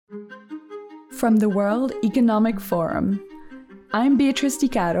from the World Economic Forum. I'm Beatrice Di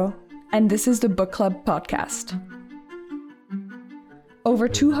Caro, and this is the Book Club podcast. Over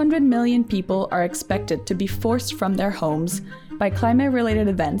 200 million people are expected to be forced from their homes by climate-related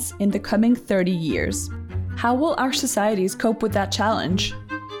events in the coming 30 years. How will our societies cope with that challenge?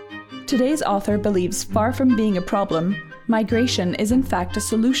 Today's author believes, far from being a problem, migration is in fact a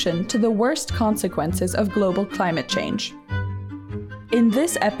solution to the worst consequences of global climate change. In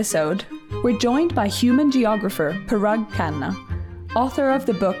this episode, we're joined by human geographer Parag Khanna, author of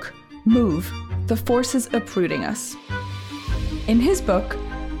the book Move: The Forces Uprooting Us. In his book,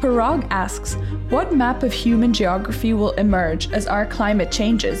 Parag asks what map of human geography will emerge as our climate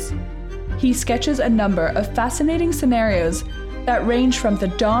changes. He sketches a number of fascinating scenarios that range from the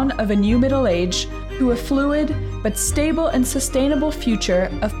dawn of a new Middle Age to a fluid but stable and sustainable future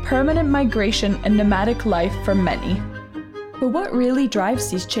of permanent migration and nomadic life for many. But what really drives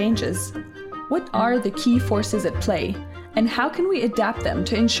these changes? What are the key forces at play, and how can we adapt them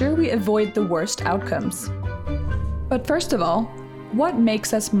to ensure we avoid the worst outcomes? But first of all, what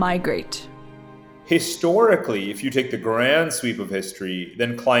makes us migrate? Historically, if you take the grand sweep of history,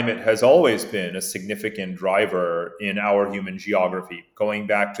 then climate has always been a significant driver in our human geography. Going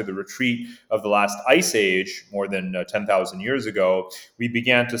back to the retreat of the last ice age, more than 10,000 years ago, we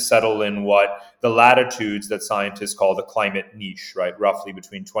began to settle in what the latitudes that scientists call the climate niche, right? Roughly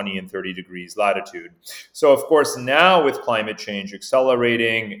between 20 and 30 degrees latitude. So, of course, now with climate change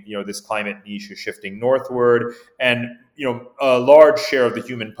accelerating, this climate niche is shifting northward, and, a large share of the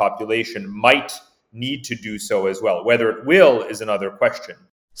human population might need to do so as well. Whether it will is another question.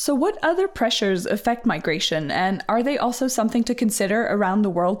 So what other pressures affect migration, and are they also something to consider around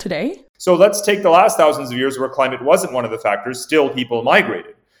the world today? So let's take the last thousands of years where climate wasn't one of the factors. Still, people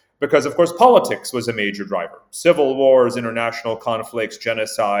migrated because, of course, politics was a major driver. Civil wars, international conflicts,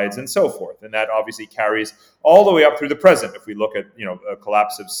 genocides, and so forth. And that obviously carries all the way up through the present if we look at, a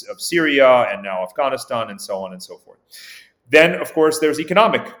collapse of Syria and now Afghanistan and so on and so forth. Then, of course, there's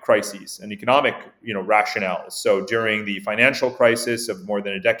economic crises and economic, rationales. So during the financial crisis of more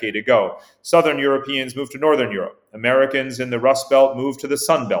than a decade ago, Southern Europeans moved to Northern Europe. Americans in the Rust Belt moved to the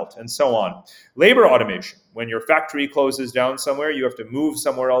Sun Belt, and so on. Labor automation. When your factory closes down somewhere, you have to move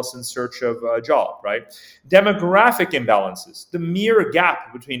somewhere else in search of a job, right? Demographic imbalances. The mere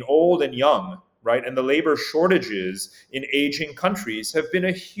gap between old and young, right, and the labor shortages in aging countries have been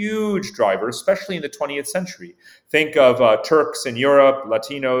a huge driver, especially in the 20th century. Think of Turks in Europe,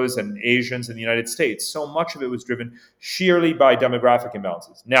 Latinos and Asians in the United States. So much of it was driven sheerly by demographic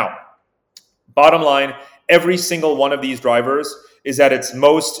imbalances. Now, bottom line, every single one of these drivers is at its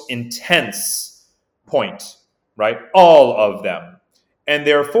most intense point, right? All of them. And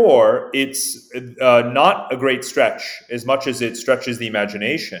therefore, it's not a great stretch as much as it stretches the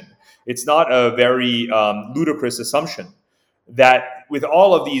imagination. It's not a very ludicrous assumption that with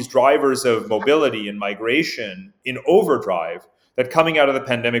all of these drivers of mobility and migration in overdrive, that coming out of the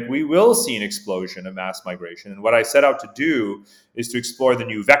pandemic, we will see an explosion of mass migration. And what I set out to do is to explore the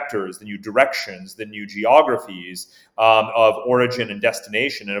new vectors, the new directions, the new geographies of origin and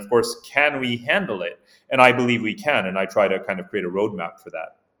destination. And of course, can we handle it? And I believe we can. And I try to kind of create a roadmap for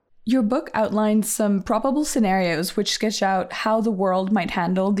that. Your book outlines some probable scenarios which sketch out how the world might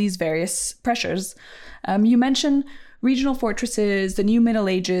handle these various pressures. You mention regional fortresses, the new Middle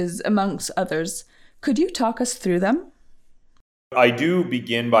Ages, amongst others. Could you talk us through them? I do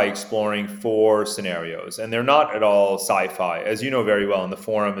begin by exploring 4 scenarios, and they're not at all sci-fi. As you know very well, and the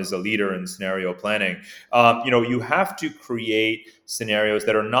Forum is a leader in scenario planning. You have to create scenarios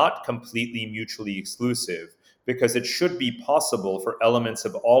that are not completely mutually exclusive, because it should be possible for elements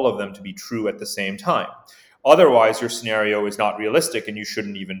of all of them to be true at the same time. Otherwise, your scenario is not realistic and you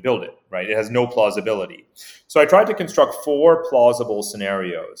shouldn't even build it, right? It has no plausibility. So I tried to construct 4 plausible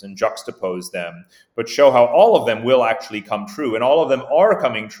scenarios and juxtapose them, but show how all of them will actually come true. And all of them are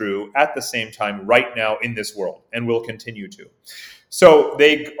coming true at the same time right now in this world and will continue to. So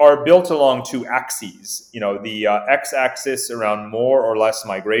they are built along 2 axes, the x-axis around more or less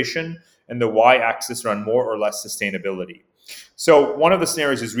migration, and the y-axis around more or less sustainability. So one of the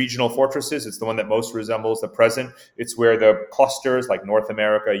scenarios is regional fortresses. It's the one that most resembles the present. It's where the clusters like North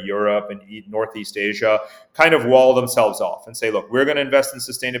America, Europe, and Northeast Asia kind of wall themselves off and say, look, we're going to invest in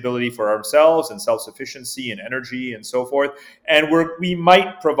sustainability for ourselves and self-sufficiency and energy and so forth. And we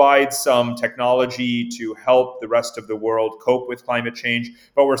might provide some technology to help the rest of the world cope with climate change,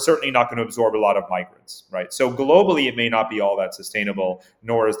 but we're certainly not going to absorb a lot of migrants, right? So globally, it may not be all that sustainable,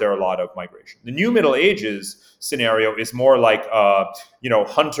 nor is there a lot of migration. The new Middle Ages scenario is more like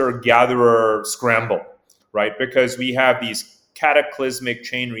hunter-gatherer scramble, right? Because we have these cataclysmic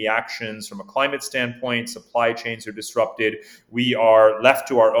chain reactions from a climate standpoint. Supply chains are disrupted. We are left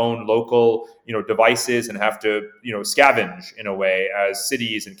to our own local, devices and have to, scavenge in a way as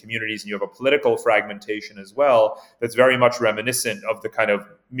cities and communities. And you have a political fragmentation as well that's very much reminiscent of the kind of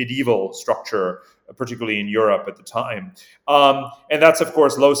medieval structure, particularly in Europe at the time. And that's, of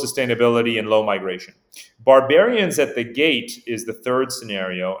course, low sustainability and low migration. Barbarians at the gate is the third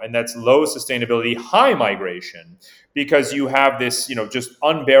scenario, and that's low sustainability, high migration, because you have this, just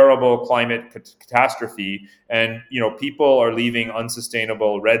unbearable climate catastrophe, and people are leaving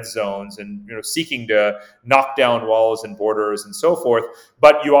unsustainable red zones and seeking to knock down walls and borders and so forth.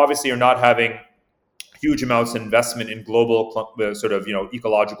 But you obviously are not having huge amounts of investment in global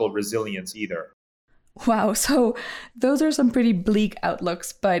ecological resilience either. Wow, so those are some pretty bleak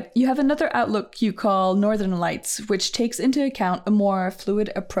outlooks, but you have another outlook you call Northern Lights, which takes into account a more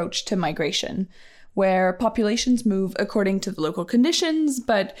fluid approach to migration, where populations move according to the local conditions,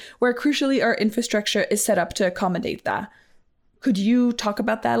 but where crucially our infrastructure is set up to accommodate that. Could you talk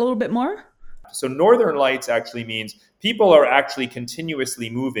about that a little bit more? So Northern Lights actually means people are actually continuously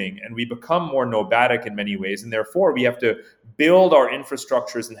moving, and we become more nomadic in many ways, and therefore we have to build our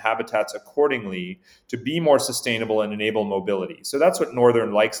infrastructures and habitats accordingly to be more sustainable and enable mobility. So that's what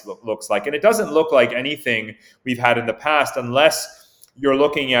Northern Lights looks like. And it doesn't look like anything we've had in the past unless you're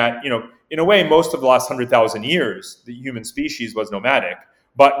looking at, in a way, most of the last 100,000 years, the human species was nomadic,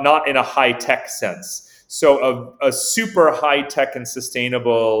 but not in a high-tech sense. So a super high-tech and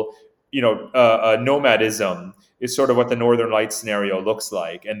sustainable nomadism is sort of what the Northern Lights scenario looks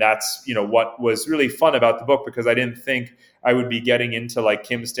like. And that's, what was really fun about the book, because I didn't think I would be getting into like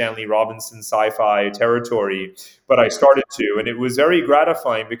Kim Stanley Robinson sci-fi territory, but I started to. And it was very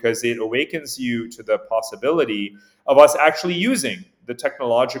gratifying because it awakens you to the possibility of us actually using the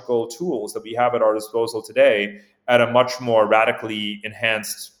technological tools that we have at our disposal today at a much more radically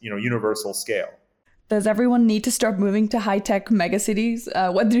enhanced, universal scale. Does everyone need to start moving to high-tech megacities?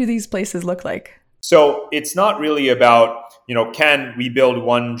 What do these places look like? So it's not really about, can we build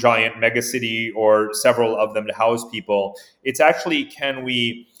one giant megacity or several of them to house people? It's actually, can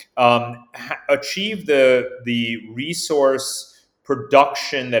we achieve the resource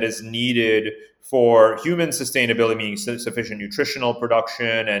production that is needed for human sustainability, meaning sufficient nutritional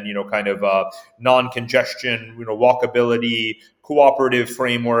production and, non-congestion, walkability, cooperative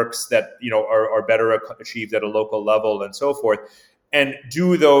frameworks that, are better achieved at a local level and so forth, and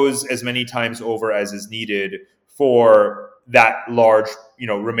do those as many times over as is needed for that large,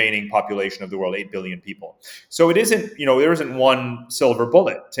 remaining population of the world, 8 billion people. So it isn't, there isn't one silver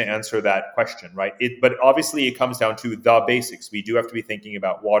bullet to answer that question, right? But obviously it comes down to the basics. We do have to be thinking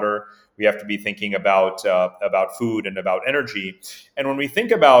about water. We have to be thinking about food and about energy. And when we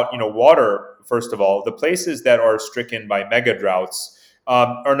think about, water, first of all, the places that are stricken by mega droughts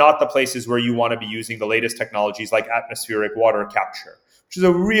are not the places where you want to be using the latest technologies like atmospheric water capture, which is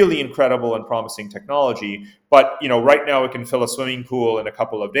a really incredible and promising technology. But, right now it can fill a swimming pool in a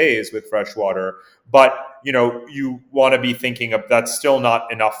couple of days with fresh water. But, you want to be thinking of that's still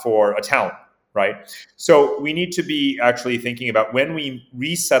not enough for a town, right? So we need to be actually thinking about when we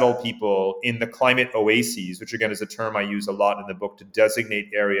resettle people in the climate oases, which again is a term I use a lot in the book to designate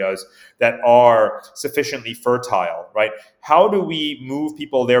areas that are sufficiently fertile, right? How do we move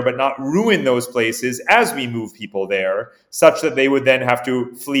people there but not ruin those places as we move people there, such that they would then have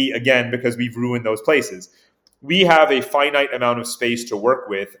to flee again because we've ruined those places? We have a finite amount of space to work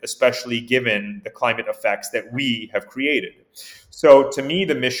with, especially given the climate effects that we have created. So to me,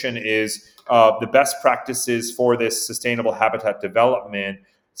 the mission is the best practices for this sustainable habitat development,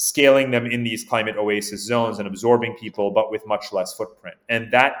 scaling them in these climate oasis zones and absorbing people, but with much less footprint.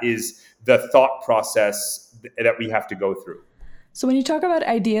 And that is the thought process that we have to go through. So when you talk about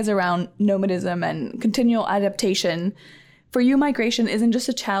ideas around nomadism and continual adaptation, for you, migration isn't just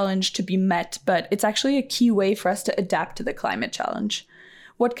a challenge to be met, but it's actually a key way for us to adapt to the climate challenge.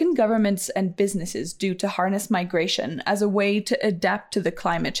 What can governments and businesses do to harness migration as a way to adapt to the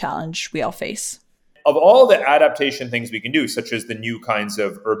climate challenge we all face? Of all the adaptation things we can do, such as the new kinds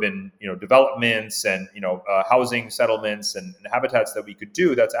of urban, developments and, housing settlements and habitats that we could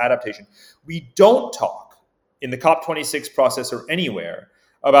do, that's adaptation. We don't talk in the COP26 process or anywhere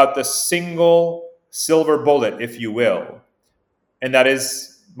about the single silver bullet, if you will, and that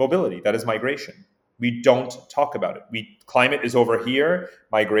is mobility, that is migration. We don't talk about it. Climate is over here,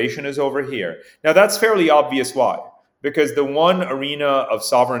 migration is over here. Now that's fairly obvious why. Because the one arena of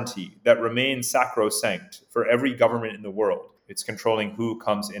sovereignty that remains sacrosanct for every government in the world It's controlling who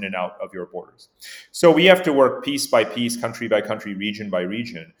comes in and out of your borders. So we have to work piece by piece, country by country, region by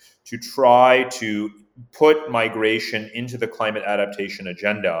region, to try to put migration into the climate adaptation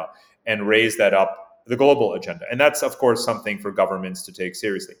agenda and raise that up the global agenda. And that's, of course, something for governments to take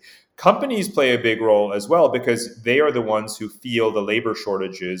seriously. Companies play a big role as well because they are the ones who feel the labor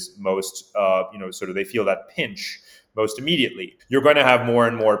shortages most, they feel that pinch most immediately. You're going to have more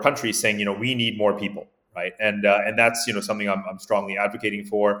and more countries saying, we need more people. Right. And that's, something I'm strongly advocating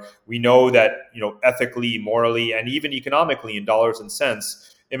for. We know that, ethically, morally, and even economically in dollars and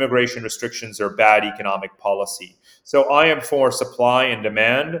cents, immigration restrictions are bad economic policy. So I am for supply and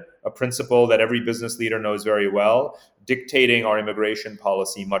demand, a principle that every business leader knows very well, dictating our immigration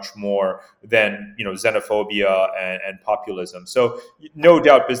policy much more than, xenophobia and populism. So no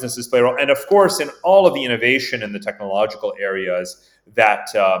doubt businesses play a role. And of course, in all of the innovation in the technological areas that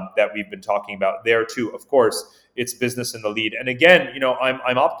we've been talking about there too, of course, it's business in the lead. And again,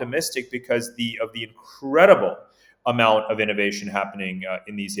 I'm optimistic because of the incredible amount of innovation happening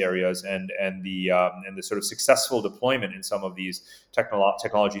in these areas and the sort of successful deployment in some of these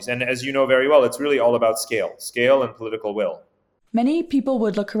technologies. And as you know very well, it's really all about scale and political will. Many people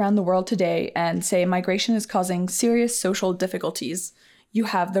would look around the world today and say migration is causing serious social difficulties. You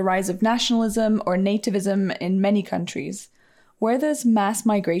have the rise of nationalism or nativism in many countries. Where does mass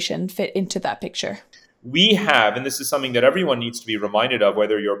migration fit into that picture? We have, and this is something that everyone needs to be reminded of,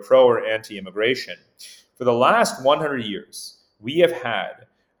 whether you're pro or anti-immigration, for the last 100 years, we have had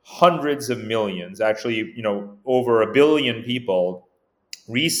hundreds of millions, actually, over 1 billion people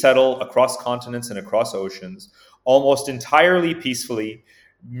resettle across continents and across oceans, almost entirely peacefully,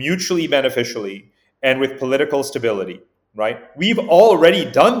 mutually beneficially, and with political stability, right? We've already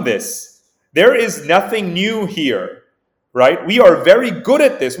done this. There is nothing new here, right? We are very good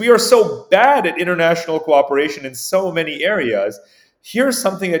at this. We are so bad at international cooperation in so many areas. Here's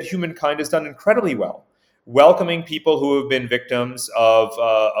something that humankind has done incredibly well. Welcoming people who have been victims of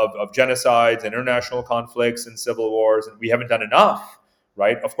genocides and international conflicts and civil wars, and we haven't done enough,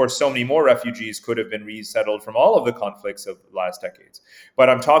 right? Of course, so many more refugees could have been resettled from all of the conflicts of the last decades. But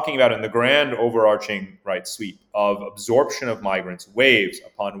I'm talking about in the grand overarching sweep of absorption of migrants, waves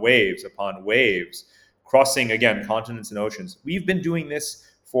upon waves upon waves, crossing, again, continents and oceans. We've been doing this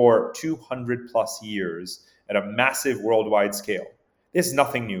for 200 plus years at a massive worldwide scale. There's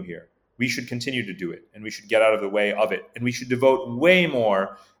nothing new here. We should continue to do it, and we should get out of the way of it. And we should devote way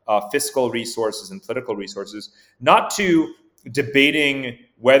more fiscal resources and political resources, not to debating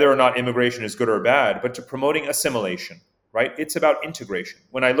whether or not immigration is good or bad, but to promoting assimilation, right? It's about integration.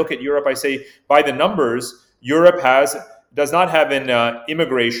 When I look at Europe, I say, by the numbers, Europe does not have an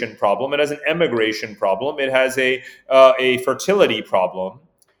immigration problem. It has an emigration problem. It has a fertility problem.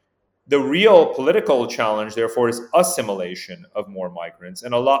 The real political challenge, therefore, is assimilation of more migrants,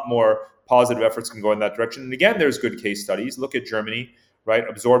 and a lot more positive efforts can go in that direction. And again, there's good case studies. Look at Germany, right?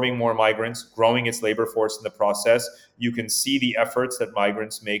 Absorbing more migrants, growing its labor force in the process. You can see the efforts that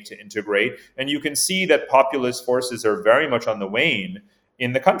migrants make to integrate, and you can see that populist forces are very much on the wane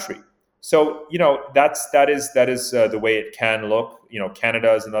in the country. So, that is the way it can look.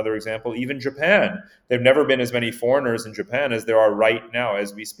 Canada is another example. Even Japan, there've never been as many foreigners in Japan as there are right now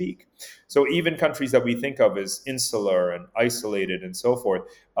as we speak. So even countries that we think of as insular and isolated and so forth,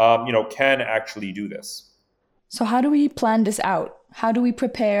 can actually do this. So how do we plan this out? How do we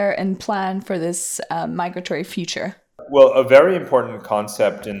prepare and plan for this migratory future? Well, a very important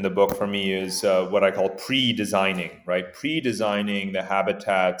concept in the book for me is what I call pre-designing, right? Pre-designing the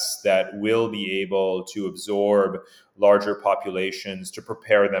habitats that will be able to absorb larger populations to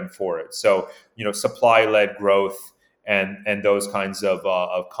prepare them for it. So, supply-led growth and those kinds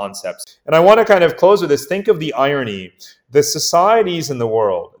of concepts. And I want to kind of close with this. Think of the irony. The societies in the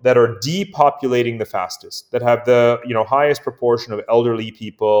world that are depopulating the fastest, that have the highest proportion of elderly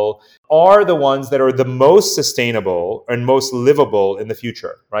people, are the ones that are the most sustainable and most livable in the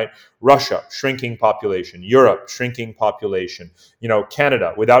future, right? Russia, shrinking population. Europe, shrinking population.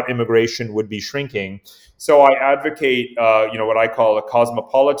 Canada, without immigration, would be shrinking. So I advocate, what I call a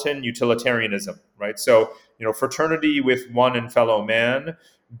cosmopolitan utilitarianism, right? So, fraternity with one and fellow man,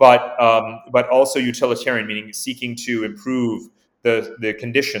 but also utilitarian, meaning seeking to improve the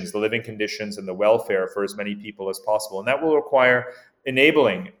conditions, the living conditions, and the welfare for as many people as possible. And that will require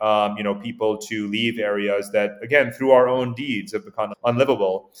enabling, people to leave areas that, again, through our own deeds have become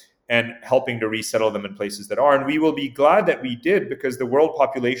unlivable, and helping to resettle them in places that are. And we will be glad that we did, because the world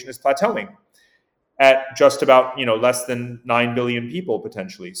population is plateauing at just about, less than 9 billion people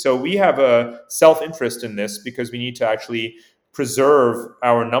potentially. So we have a self-interest in this, because we need to actually preserve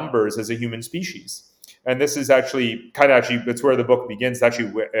our numbers as a human species. And this is actually it's where the book begins. It's actually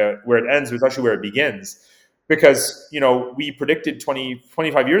where it ends. It's actually where it begins. Because, we predicted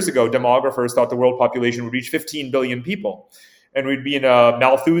 25 years ago, demographers thought the world population would reach 15 billion people and we'd be in a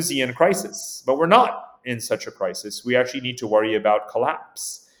Malthusian crisis. But we're not in such a crisis. We actually need to worry about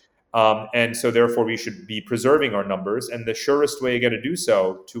collapse. And so therefore we should be preserving our numbers. And the surest way again to do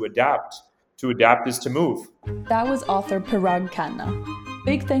so, to adapt is to move. That was author Parag Khanna.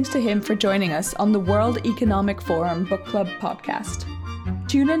 Big thanks to him for joining us on the World Economic Forum Book Club podcast.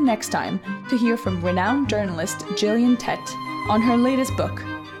 Tune in next time to hear from renowned journalist Gillian Tett on her latest book,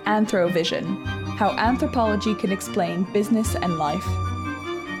 Anthrovision: How Anthropology Can Explain Business and Life.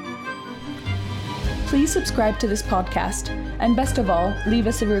 Please subscribe to this podcast, and best of all, leave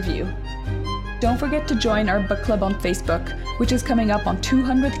us a review. Don't forget to join our book club on Facebook, which is coming up on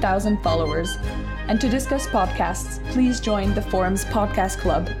 200,000 followers. And to discuss podcasts, please join the Forum's Podcast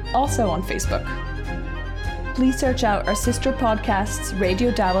Club, also on Facebook. Please search out our sister podcasts,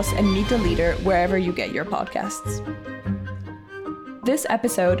 Radio Davos and Meet the Leader, wherever you get your podcasts. This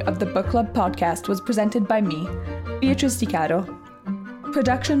episode of the Book Club podcast was presented by me, Beatrice Di Caro.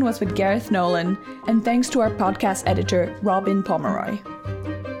 Production was with Gareth Nolan, and thanks to our podcast editor, Robin Pomeroy.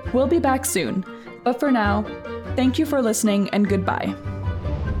 We'll be back soon, but for now, thank you for listening and goodbye.